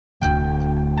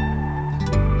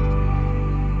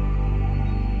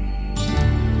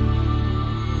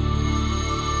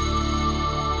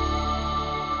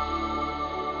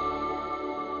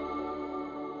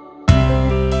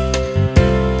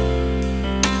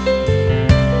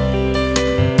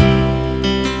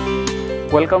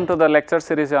Welcome to the lecture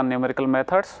series on numerical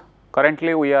methods.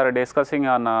 Currently we are discussing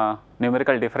on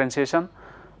numerical differentiation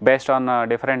based on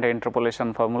different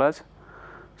interpolation formulas.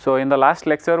 So, in the last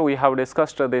lecture we have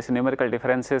discussed this numerical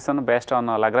differentiation based on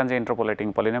Lagrange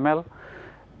interpolating polynomial.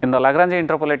 In the Lagrange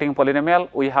interpolating polynomial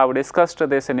we have discussed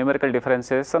this numerical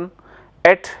differentiation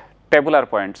at tabular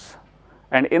points,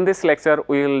 and in this lecture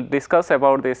we will discuss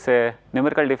about this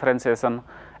numerical differentiation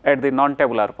at the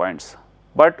non-tabular points,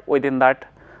 but within that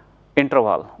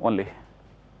interval only.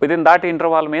 Within that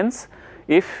interval means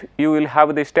if you will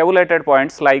have these tabulated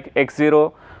points like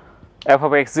x0, f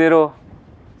of x0,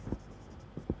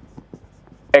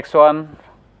 x1,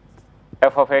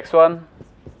 f of x1,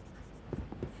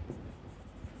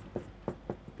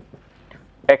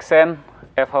 xn,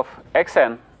 f of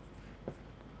xn,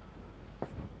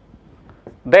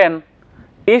 then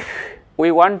if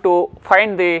we want to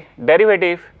find the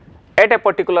derivative at a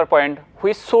particular point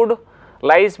which should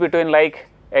lies between like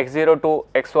x0 to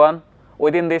x1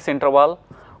 within this interval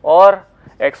or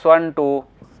x1 to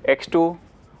x2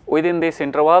 within this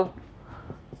interval.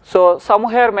 So,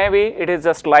 somewhere maybe it is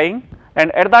just lying,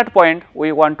 and at that point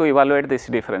we want to evaluate this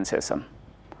differentiation.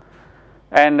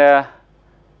 And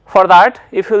for that,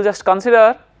 if you will just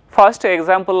consider first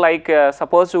example, like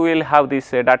suppose we will have these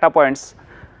data points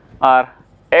are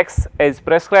x is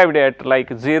prescribed at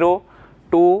like 0,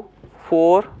 2,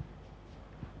 4,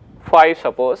 5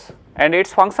 suppose, and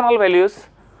its functional values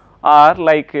are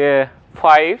like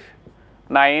 5,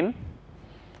 9,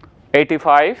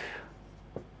 85,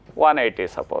 180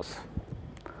 suppose,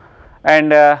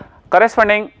 and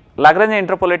corresponding Lagrange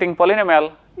interpolating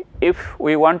polynomial if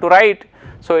we want to write,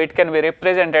 so it can be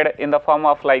represented in the form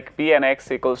of like p n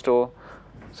x equals to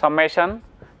summation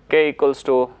k equals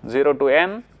to 0 to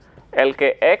n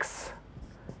lkx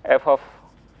f of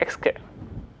xk,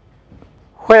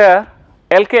 where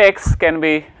lkx can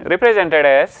be represented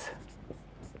as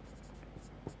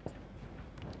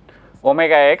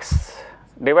omega x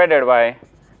divided by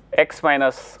x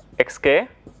minus xk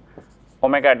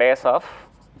omega dash of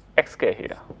xk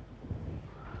here.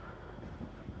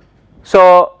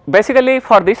 So, basically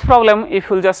for this problem if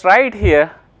you will just write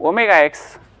here omega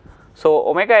x, so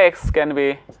omega x can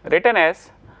be written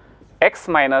as x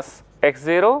minus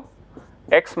x0,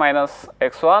 x minus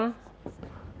x1,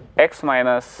 x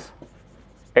minus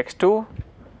x2,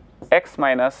 x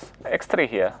minus x3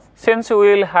 here. Since we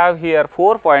will have here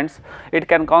 4 points, it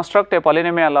can construct a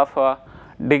polynomial of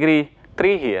degree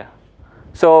 3 here.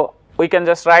 So, we can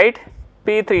just write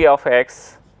p3 of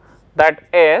x, that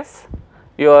is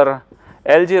your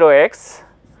L0x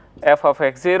f of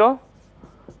x0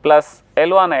 plus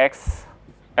L1x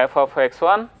f of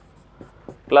x1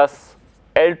 plus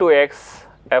L2x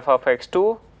f of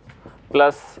x2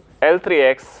 plus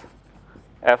L3x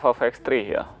f of x3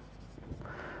 here,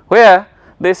 where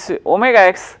this omega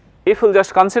x, if you will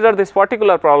just consider this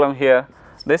particular problem here,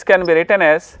 this can be written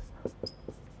as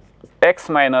x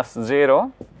minus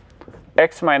 0,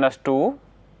 x minus 2,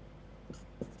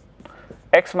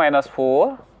 x minus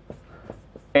 4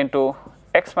 into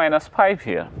x minus 5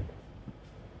 here.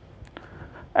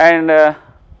 And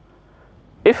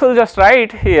if you will just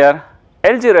write here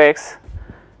L0x,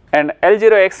 and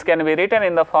L0x can be written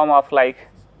in the form of like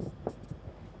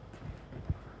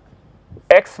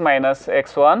x minus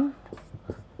x1,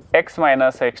 x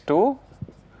minus x2,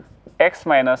 x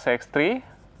minus x3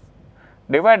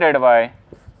 divided by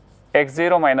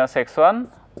x0 minus x1,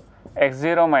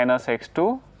 x0 minus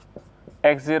x2,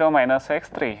 x0 minus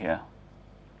x3 here.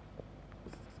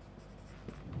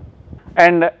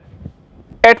 And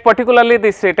at particularly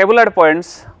these tabular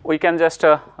points, we can just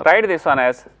write this one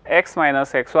as x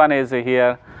minus x1 is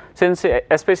here, since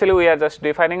especially we are just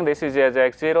defining this is as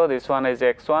x0, this one is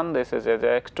x1, this is as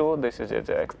x2, this is as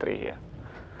x3 here.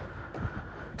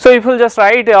 So, if you will just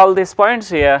write all these points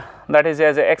here, that is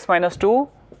as x minus 2,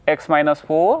 x minus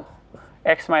 4,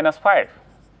 x minus 5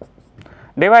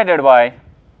 divided by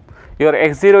your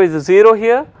x0 is 0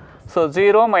 here. So,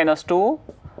 0 minus 2,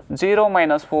 0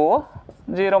 minus 4,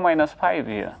 0 minus 5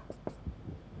 here.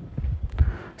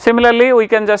 Similarly, we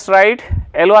can just write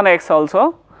L1x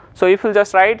also. So, if you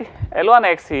just write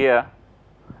L1x here,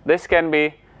 this can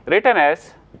be written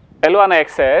as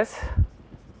L1x as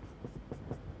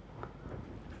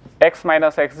x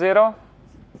minus x0,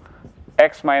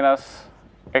 x minus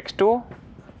x2,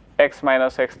 x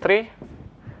minus x3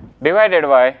 divided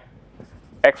by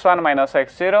x1 minus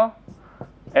x0,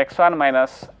 x1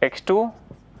 minus x2,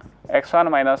 x1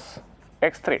 minus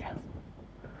x3.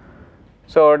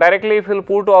 So, directly if you will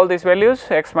put all these values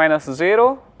x minus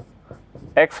 0,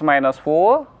 x minus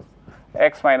 4,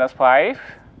 x minus 5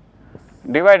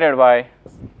 divided by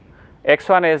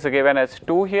x1 is given as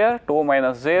 2 here, 2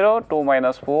 minus 0, 2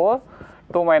 minus 4,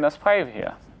 2 minus 5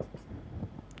 here.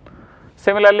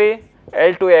 Similarly,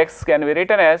 L2x can be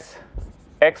written as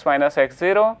x minus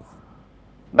x0,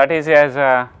 that is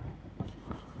as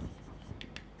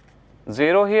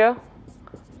 0 here,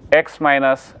 x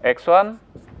minus x1,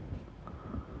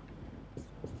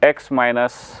 x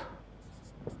minus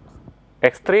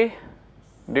x3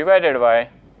 divided by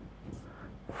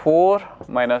 4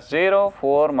 minus 0,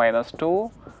 4 minus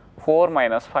 2, 4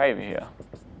 minus 5 here.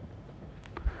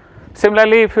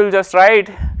 Similarly, if you will just write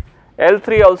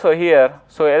L3 also here,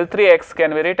 so L3x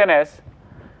can be written as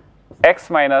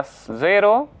x minus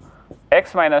 0,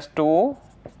 x minus 2,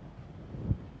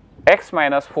 x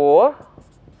minus 4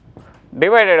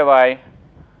 divided by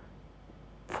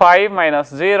 5 minus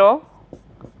 0,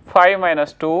 5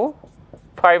 minus 2,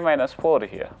 5 minus 4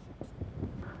 here.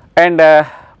 And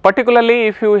particularly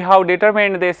if you have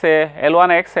determined this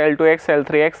L1x, L2x,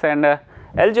 L3x and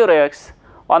L0x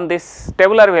on these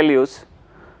tabular values,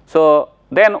 so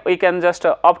then we can just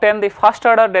obtain the first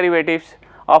order derivatives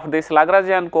of this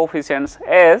Lagrangian coefficients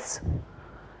as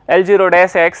L0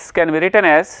 dash x can be written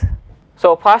as,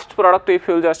 so first product if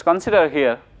you will just consider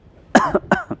here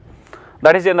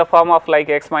that is in the form of like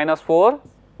x minus 4,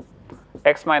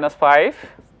 x minus 5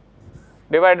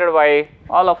 divided by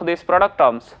all of these product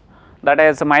terms, that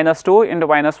is minus 2 into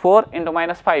minus 4 into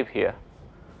minus 5 here.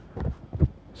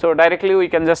 So directly we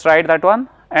can just write that one,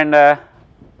 and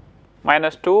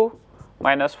minus 2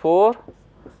 minus 4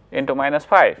 into minus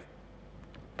 5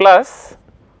 plus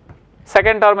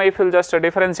second term if you will just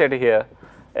differentiate here,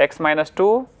 x minus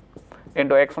 2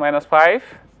 into x minus 5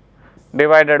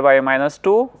 divided by minus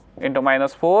 2 into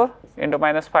minus 4 into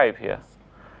minus 5 here.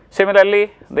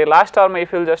 Similarly, the last term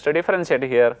if you will just differentiate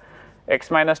here, x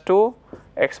minus 2,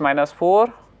 x minus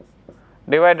 4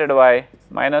 divided by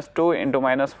minus 2 into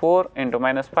minus 4 into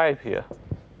minus 5 here.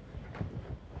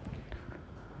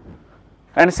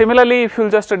 And similarly, if you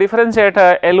will just differentiate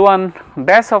L1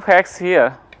 dash of x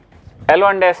here,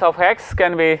 L1 dash of x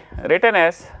can be written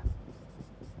as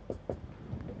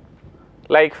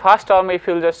like first term if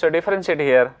you will just differentiate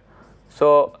here,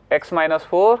 so x minus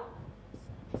 4,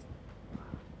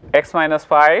 x minus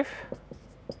 5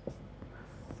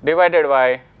 divided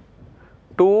by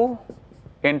 2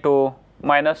 into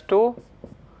minus 2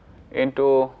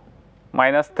 into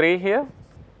minus 3 here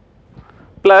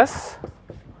plus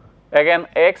again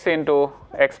x into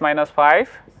x minus 5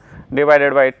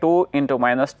 divided by 2 into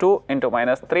minus 2 into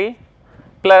minus 3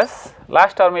 plus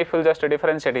last term if you will just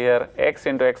differentiate here, x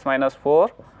into x minus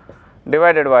 4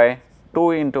 divided by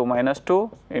 2 into minus 2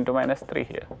 into minus 3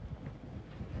 here.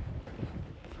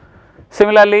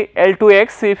 Similarly,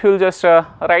 L2x if you will just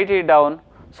write it down,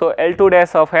 so L2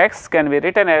 dash of x can be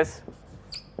written as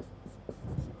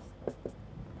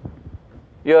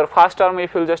your first term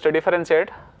if you will just differentiate,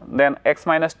 then x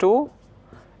minus 2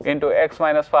 into x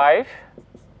minus 5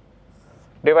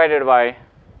 divided by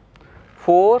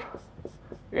 4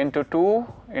 into 2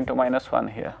 into minus 1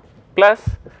 here plus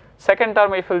second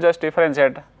term if you will just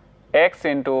differentiate, x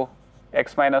into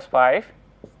x minus 5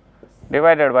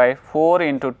 divided by 4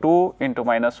 into 2 into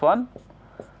minus 1.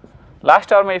 Last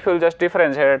term if you will just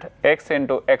differentiate, x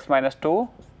into x minus 2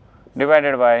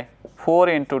 divided by 4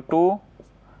 into 2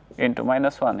 into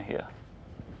minus 1 here.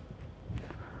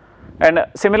 And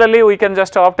similarly, we can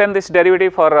just obtain this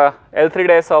derivative for L3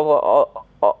 dash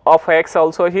of x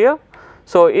also here.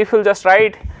 So if you will just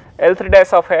write L3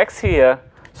 dash of x here,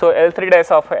 so L3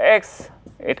 dash of x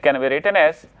it can be written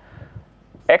as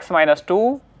x minus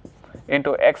 2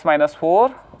 into x minus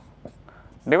 4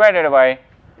 divided by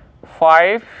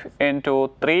 5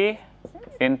 into 3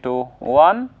 into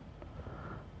 1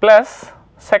 plus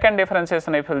second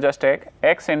differentiation if you will just take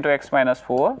x into x minus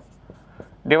 4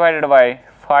 divided by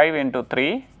 5 into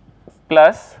 3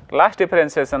 plus last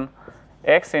differentiation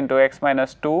x into x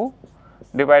minus 2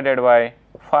 divided by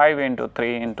 5 into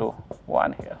 3 into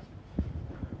 1 here.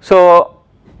 So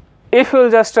if you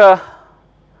will just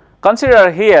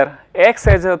consider here x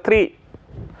as a 3,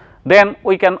 then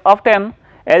we can obtain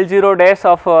L0 dash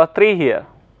of 3 here.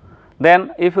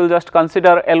 Then if you will just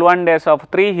consider L1 dash of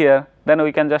 3 here, then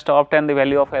we can just obtain the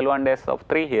value of L1 dash of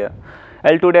 3 here.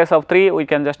 L2 dash of 3 we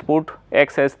can just put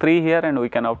x as 3 here and we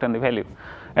can obtain the value,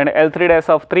 and L3 dash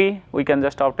of 3 we can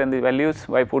just obtain the values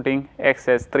by putting x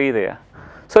as 3 there.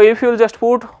 So if you will just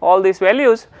put all these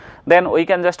values, then we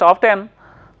can just obtain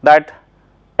that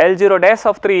L0 dash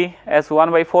of 3 as 1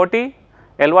 by 40,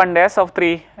 L1 dash of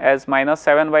 3 as minus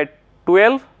 7 by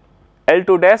 12,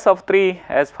 L2 dash of 3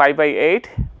 as 5 by 8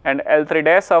 and L3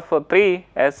 dash of 3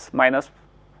 as minus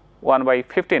 1 by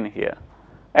 15 here.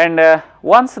 and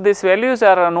once these values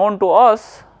are known to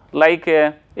us, like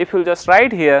if you just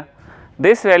write here,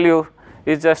 this value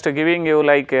is just giving you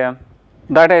like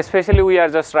that, especially we are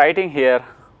just writing here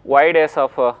y dash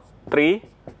of 3,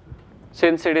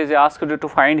 since it is asked you to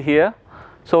find here.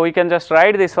 So, we can just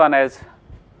write this one as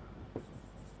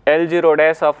L0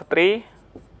 dash of 3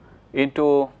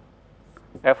 into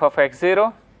f of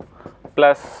x0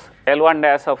 plus L1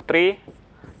 dash of 3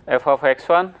 f of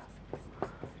x1,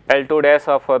 L2 dash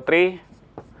of 3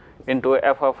 into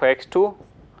f of x2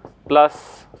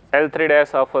 plus L3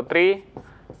 dash of 3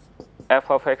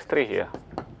 f of x3 here.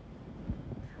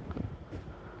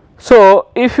 So,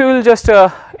 if you will just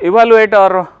evaluate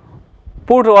or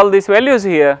put all these values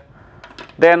here,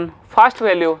 then first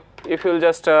value if you will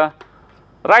just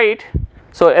write,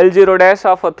 so L0 dash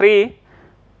of 3,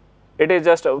 it is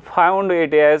just found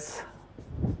it as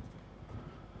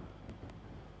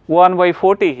 1 by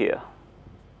 40 here,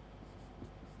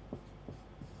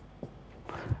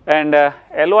 and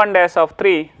L1 dash of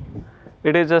 3,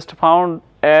 it is just found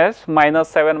as minus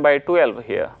 7 by 12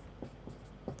 here.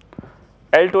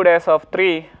 L2 dash of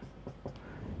 3,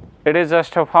 it is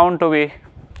just found to be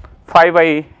 5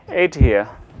 by 8 here,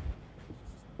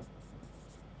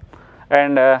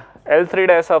 and L3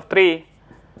 dash of 3,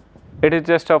 it is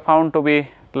just found to be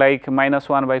like minus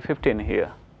 1 by 15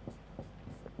 here.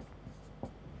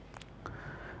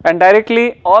 And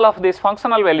directly all of these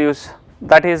functional values,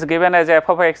 that is given as f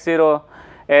of x0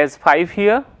 as 5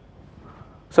 here.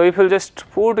 So, if you just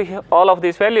put all of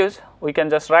these values, we can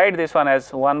just write this one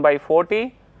as 1 by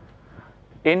 40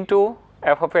 into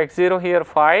f of x0 here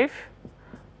 5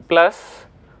 plus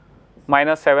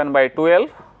minus 7 by 12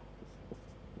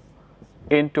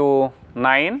 into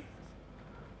 9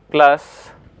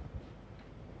 plus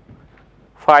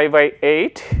 5 by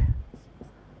 8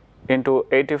 into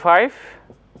 85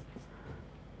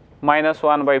 minus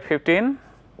 1 by 15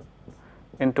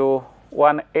 into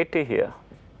 180 here.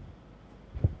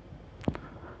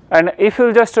 And if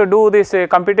you just do this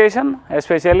computation,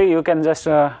 especially you can just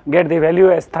get the value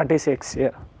as 36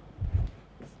 here.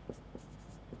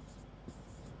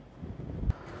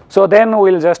 So, then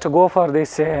we will just go for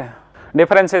this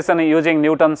differentiation using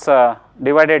Newton's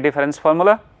divided difference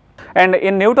formula. And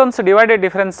in Newton's divided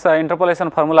difference interpolation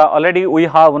formula, already we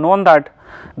have known that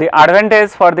the advantage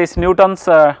for this Newton's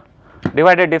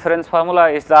divided difference formula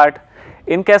is that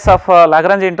in case of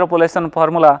Lagrange interpolation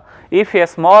formula, if a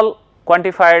small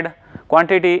quantified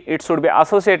quantity it should be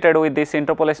associated with this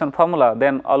interpolation formula,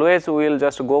 then always we will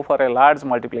just go for a large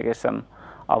multiplication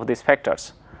of these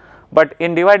factors. But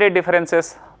in divided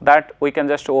differences, that we can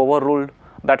just overrule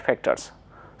that factors.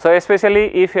 So, especially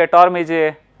if a term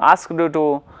is asked you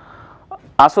to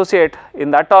associate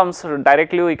in that terms,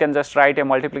 directly we can just write a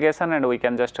multiplication and we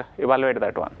can just evaluate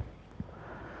that one.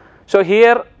 So,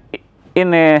 here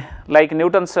in a like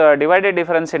Newton's divided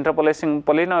difference interpolation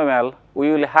polynomial,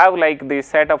 we will have like the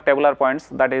set of tabular points,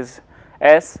 that is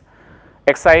S,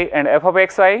 xi and f of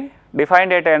xi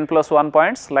defined at n plus 1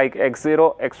 points like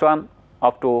x0, x1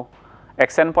 up to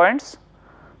xn points.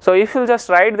 So, if you just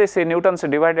write this in Newton's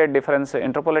divided difference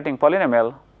interpolating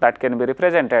polynomial, that can be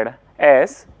represented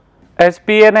as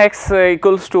Pnx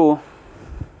equals to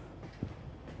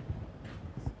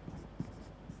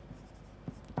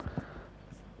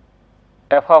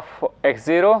f of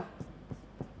x0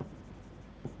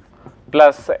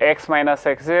 plus x minus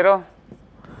x0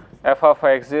 f of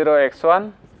x0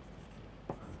 x1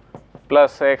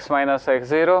 plus x minus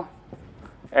x0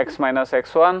 x minus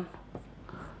x1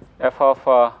 f of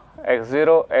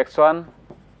x0 x1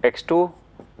 x2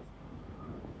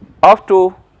 up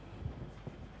to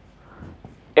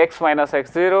x minus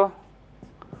x0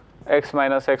 x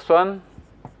minus x1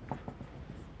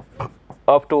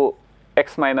 up to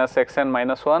x minus xn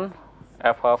minus 1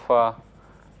 f of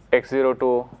x0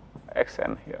 to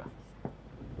xn here.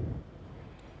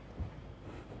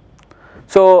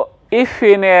 So, if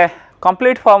in a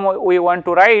complete form we want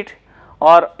to write,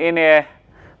 or in a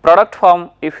product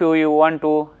form if you want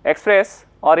to express,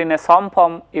 or in a sum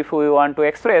form if we want to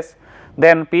express,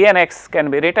 then Pnx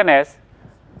can be written as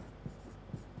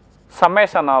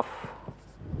summation of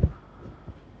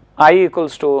I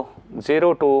equals to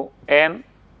 0 to n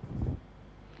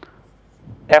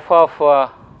f of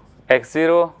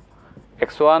x0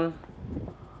 x1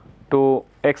 to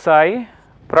xi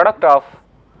product of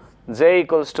j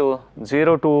equals to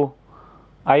 0 to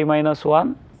I minus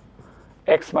 1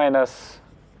 x minus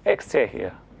xj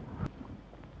here.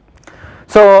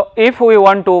 So, if we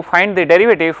want to find the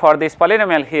derivative for this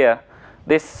polynomial here,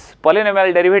 this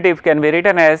polynomial derivative can be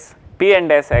written as Pn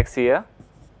dash x here.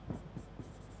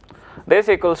 This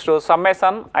equals to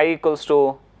summation I equals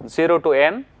to 0 to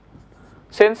n.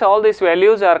 Since all these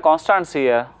values are constants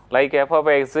here, like f of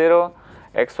x0,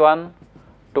 x1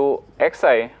 to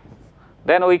xi,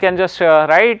 then we can just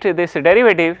write this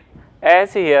derivative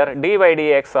as here d by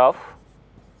dx of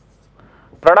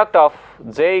product of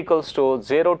j equals to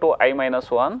 0 to I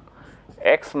minus 1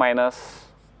 x minus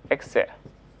xj.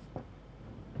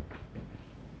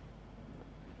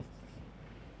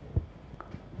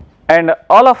 And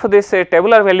all of this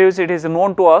tabular values, it is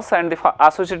known to us, and the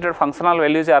associated functional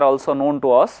values are also known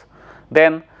to us.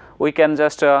 Then we can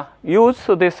just use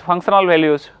these functional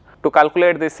values to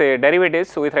calculate this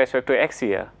derivatives with respect to x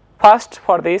here. First,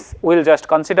 for this we will just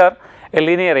consider a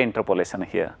linear interpolation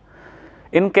here.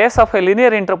 In case of a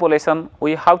linear interpolation,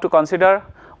 we have to consider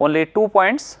only 2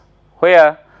 points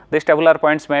where these tabular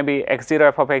points may be x0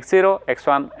 f of x0,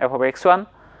 x1 f of x1.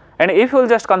 And if you will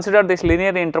just consider this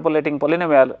linear interpolating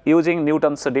polynomial using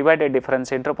Newton's divided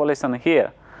difference interpolation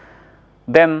here,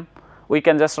 then we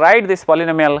can just write this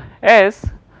polynomial as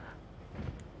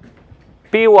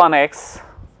P1x,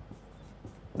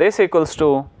 this equals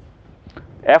to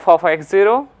f of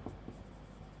x0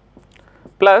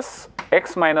 plus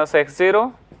x minus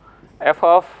x0 f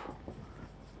of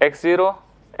x0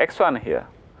 x1 here.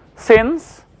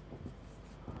 Since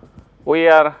we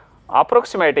are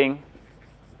approximating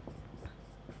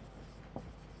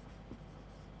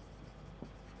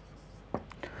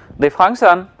the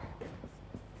function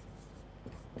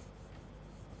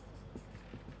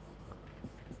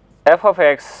f of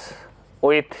x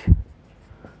with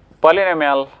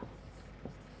polynomial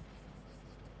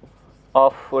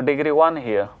of degree 1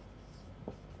 here.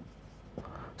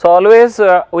 So, always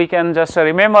we can just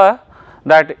remember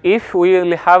that if we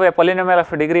will have a polynomial of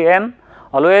degree n,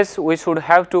 always we should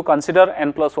have to consider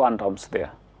n plus 1 terms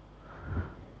there.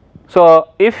 So,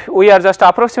 if we are just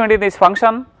approximating this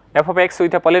function f of x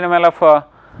with a polynomial of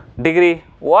degree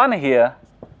 1 here,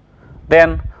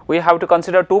 then we have to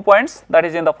consider 2 points, that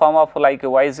is in the form of like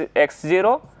y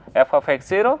x0 f of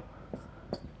x0,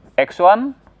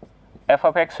 x1 f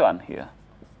of x1 here.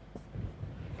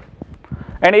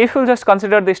 And if you just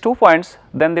consider these 2 points,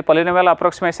 then the polynomial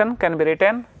approximation can be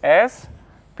written as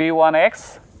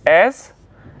P1x as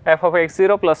f of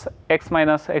x0 plus x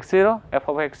minus x0 f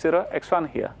of x0 x1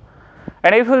 here.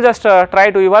 And if you will just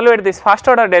try to evaluate this first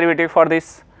order derivative for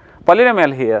this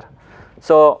polynomial here,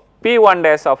 so P1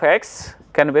 dash of x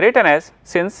can be written as,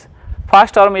 since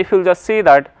first term if you will just see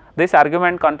that this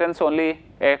argument contains only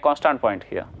a constant point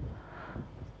here,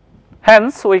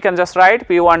 hence we can just write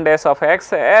P1 dash of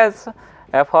x as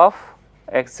f of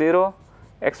x0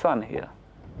 x1 here.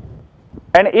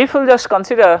 And if you will just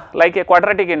consider like a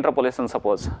quadratic interpolation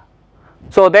suppose,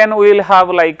 so then we will have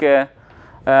like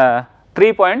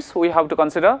 3 points we have to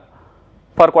consider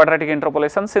for quadratic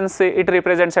interpolation, since it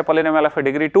represents a polynomial of a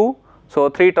degree 2. So,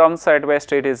 3 terms at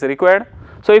best it is required.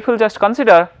 So, if you will just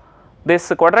consider this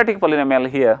quadratic polynomial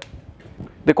here,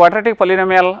 the quadratic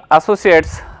polynomial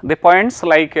associates the points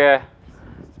like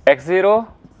x0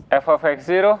 f of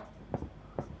x0,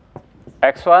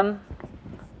 x1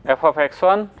 f of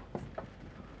x1,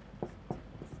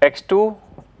 x2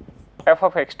 f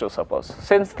of x2 suppose.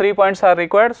 Since 3 points are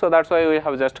required, so that is why we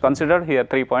have just considered here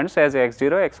 3 points as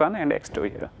x0, x1 and x2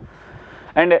 here.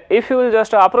 And if you will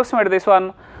just approximate this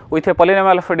one with a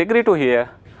polynomial of degree 2 here,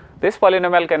 this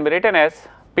polynomial can be written as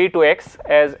P2x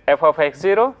as f of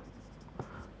x0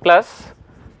 plus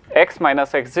x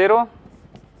minus x0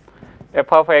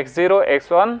 f of x0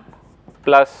 x1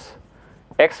 plus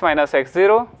x minus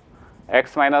x0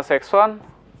 x minus x1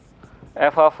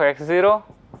 f of x0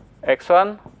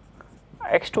 x1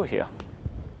 x2 here.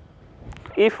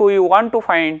 If we want to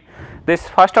find this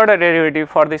first order derivative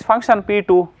for this function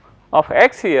P2 of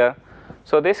x here,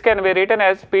 so this can be written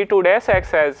as P2 dash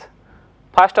x as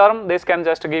first term, this can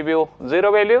just give you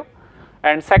 0 value,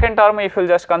 and second term if you will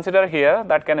just consider here,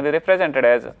 that can be represented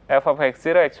as f of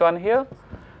x0 x1 here,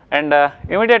 and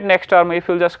immediate next term if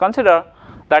you will just consider,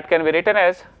 that can be written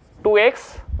as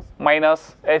 2x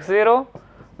minus x0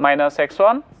 minus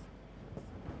x1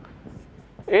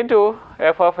 into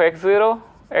f of x0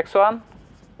 x1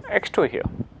 x2 here.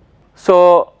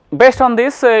 So, based on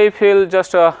this if you will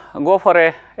just go for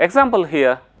a example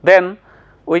here, then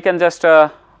we can just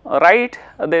write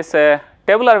this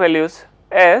tabular values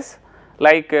as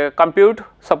like compute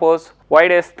suppose y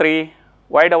dash 3,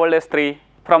 y double dash 3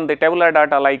 from the tabular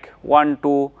data like 1,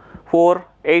 2, 4,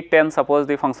 8, 10 suppose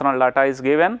the functional data is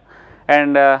given,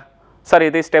 and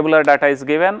this tabular data is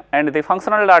given, and the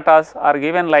functional data are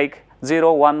given like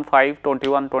 0, 1, 5,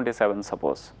 21, 27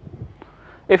 suppose.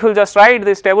 If you will just write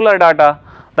this tabular data,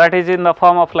 that is in the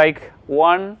form of like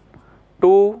 1,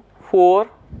 2, 4,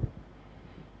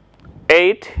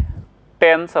 8,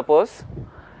 10 suppose,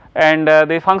 and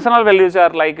the functional values are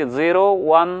like 0,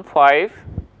 1, 5,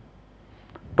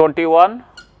 21,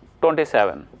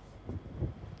 27,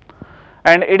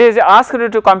 and it is asked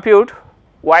to compute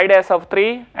y dash of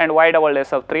 3 and y double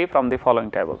dash of 3 from the following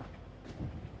table.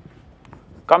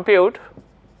 Compute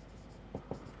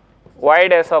y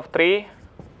dash of 3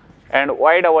 and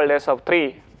y double dash of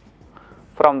 3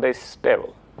 from this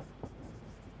table.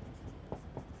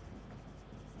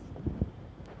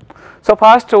 So,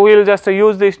 first we will just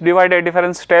use this divided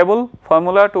difference table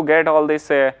formula to get all this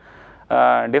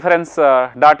difference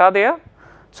data there.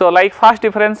 So, like first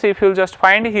difference, if you will just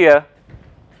find here,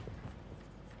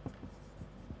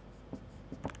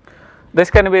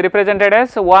 this can be represented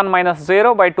as 1 minus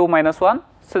 0 by 2 minus 1,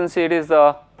 since it is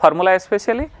the formula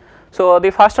especially. So,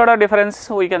 the first order difference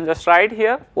we can just write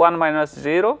here 1 minus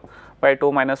 0 by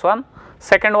 2 minus 1.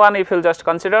 Second one, if you will just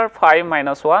consider 5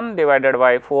 minus 1 divided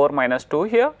by 4 minus 2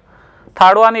 here.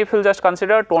 Third one, if you will just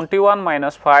consider 21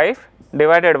 minus 5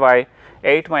 divided by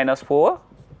 8 minus 4,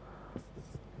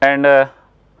 and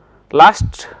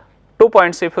last 2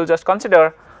 points, if you will just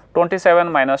consider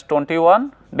 27 minus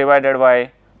 21 divided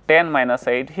by 10 minus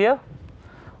 8 here.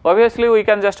 Obviously, we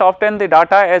can just obtain the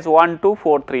data as 1, 2,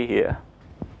 4, 3 here.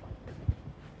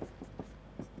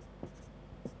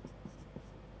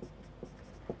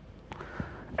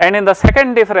 And in the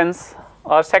second difference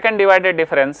or second divided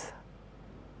difference,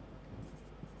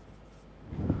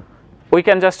 we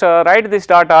can just write this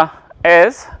data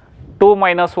as 2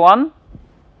 minus 1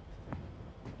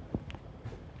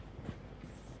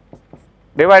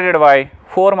 divided by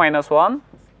 4 minus 1,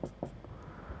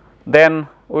 then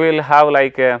we will have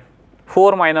like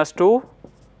 4 minus 2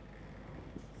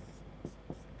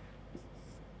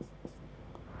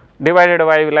 divided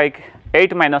by like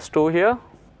 8 minus 2 here,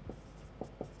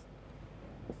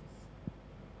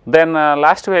 then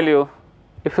last value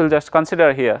if you will just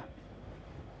consider here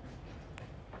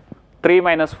 3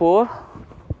 minus 4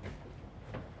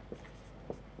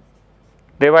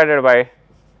 divided by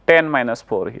 10 minus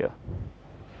 4 here,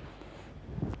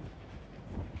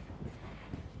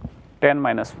 10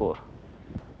 minus 4.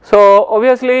 So,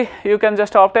 obviously, you can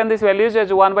just obtain these values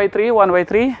as 1 by 3, 1 by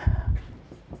 3,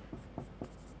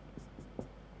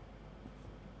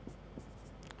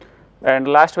 and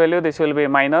last value this will be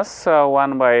minus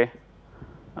 1 by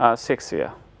 6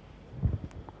 here.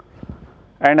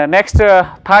 And next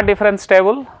third difference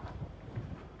table,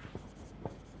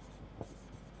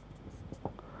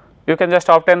 you can just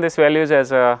obtain these values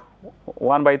as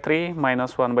 1 by 3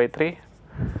 minus 1 by 3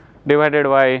 divided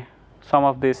by some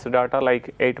of this data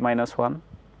like 8 minus 1,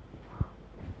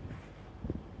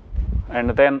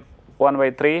 and then 1 by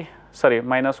 3 sorry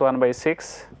minus 1 by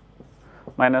 6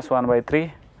 minus 1 by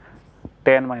 3,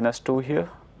 10 minus 2 here.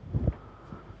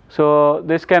 So,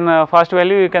 this can first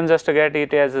value you can just get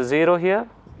it as 0 here,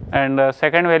 and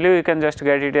second value you can just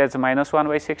get it as minus 1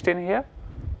 by 16 here,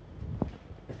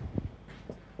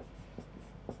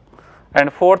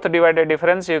 and fourth divided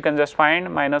difference you can just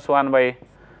find minus 1 by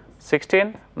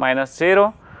 16 minus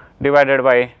 0 divided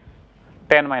by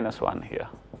 10 minus 1 here,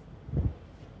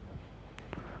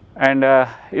 and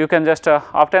you can just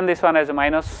obtain this one as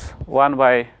minus 1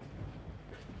 by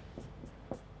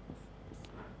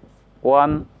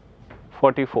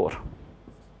 144.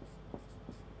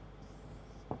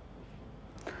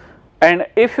 And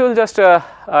if you will just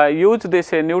use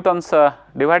this Newton's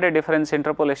divided difference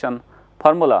interpolation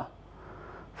formula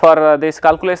for this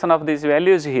calculation of these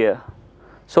values here,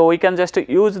 so we can just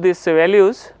use these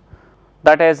values,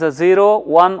 that is 0,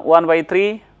 1, 1 by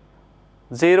 3,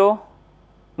 0,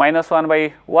 minus 1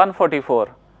 by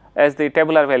 144 as the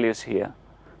tabular values here.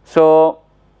 So,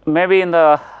 maybe in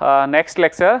the next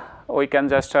lecture we can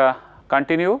just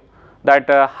continue that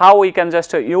how we can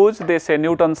just use this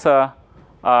Newton's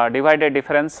divided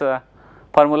difference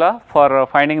formula for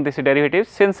finding this derivatives.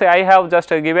 Since I have just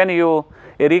given you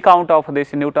a recount of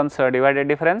this Newton's divided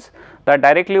difference, that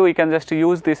directly we can just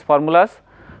use these formulas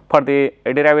for the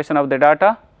derivation of the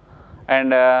data,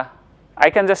 and I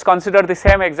can just consider the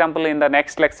same example in the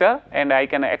next lecture, and I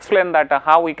can explain that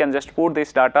how we can just put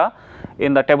this data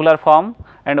in the tabular form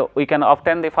and we can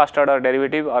obtain the first order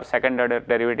derivative or second order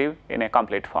derivative in a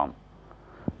complete form.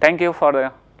 Thank you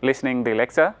for listening the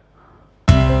lecture.